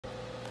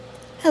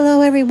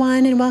Hello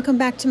everyone and welcome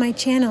back to my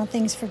channel.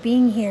 Thanks for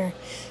being here.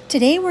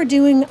 Today we're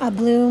doing a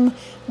bloom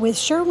with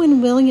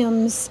Sherwin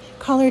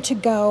Color to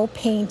Go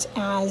paint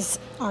as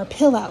our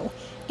pillow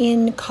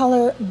in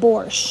color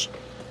Borscht.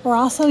 We're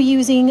also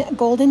using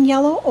golden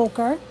yellow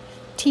ochre,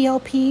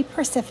 TLP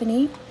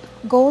Persephone,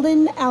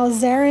 golden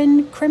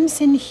Alizarin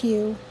crimson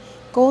hue,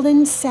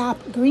 golden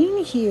sap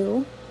green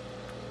hue,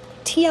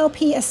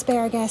 TLP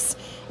Asparagus,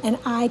 and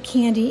eye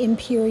candy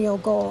Imperial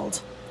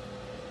gold.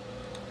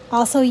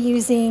 Also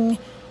using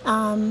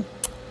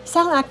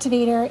cell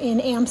activator in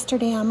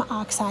Amsterdam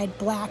Oxide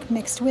black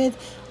mixed with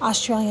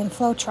Australian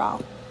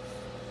Floetrol.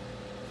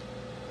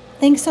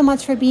 Thanks so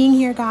much for being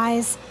here,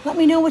 guys. Let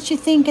me know what you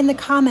think in the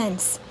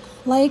comments.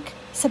 Like,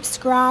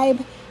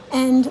 subscribe,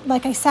 and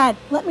like I said,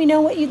 let me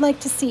know what you'd like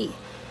to see.